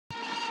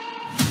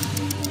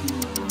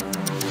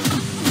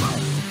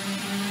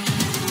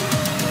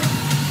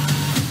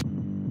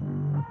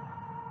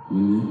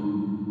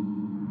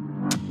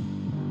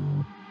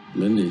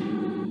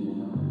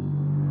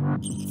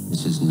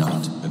is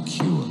not a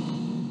cure.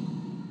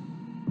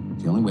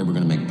 The only way we're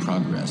going to make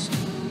progress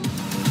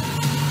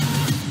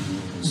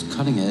is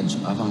cutting-edge,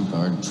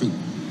 avant-garde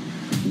treatment.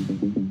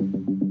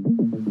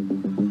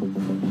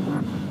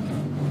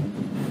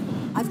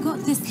 I've got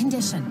this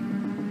condition.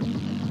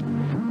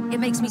 It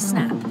makes me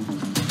snap.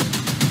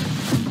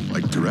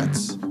 Like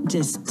Tourette's?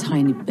 Just a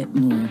tiny bit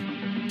more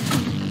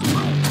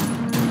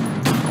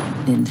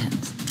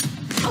intense.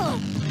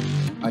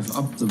 I've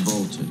upped the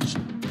voltage,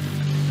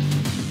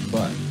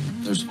 but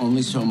there's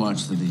only so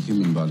much that the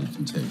human body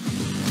can take.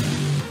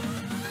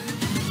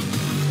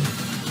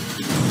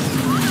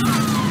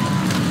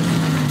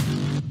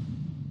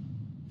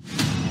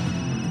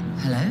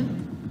 Hello?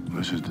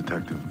 This is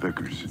Detective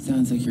Vickers.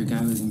 Sounds like your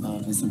guy was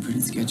involved in some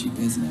pretty sketchy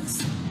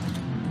business.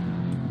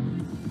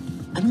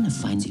 I'm gonna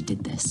find who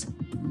did this.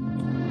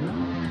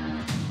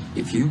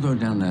 If you go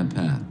down that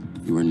path,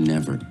 you are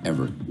never,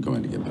 ever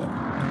going to get better.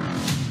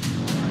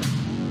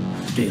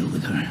 Deal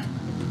with her.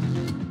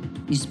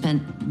 You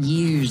spent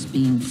years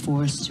being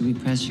forced to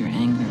repress your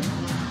anger.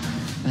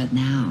 But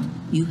now,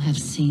 you have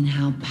seen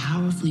how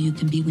powerful you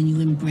can be when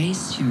you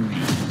embrace your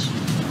rage.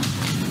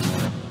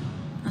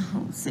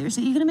 Oh,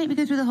 seriously? You're gonna make me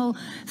go through the whole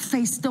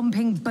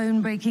face-stomping,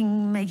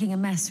 bone-breaking, making a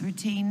mess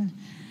routine?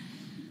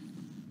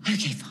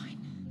 Okay, fine.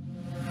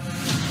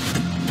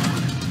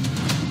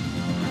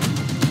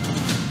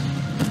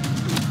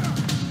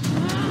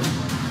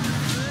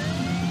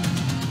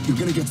 You're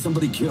gonna get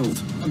somebody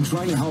killed. I'm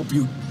trying to help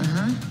you.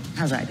 Uh-huh.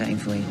 How's that going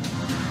for you?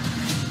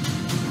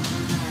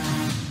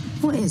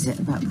 What is it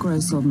about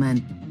gross old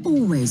men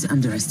always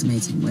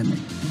underestimating women?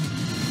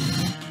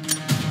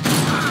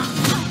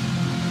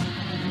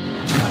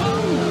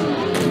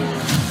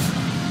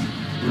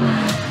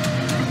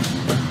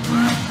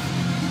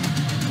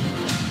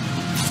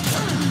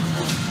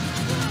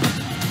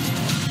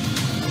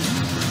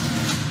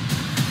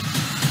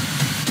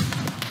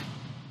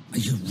 Are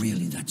you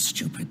really that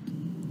stupid?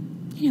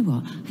 You know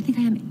what? I think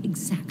I am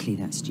exactly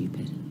that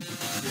stupid.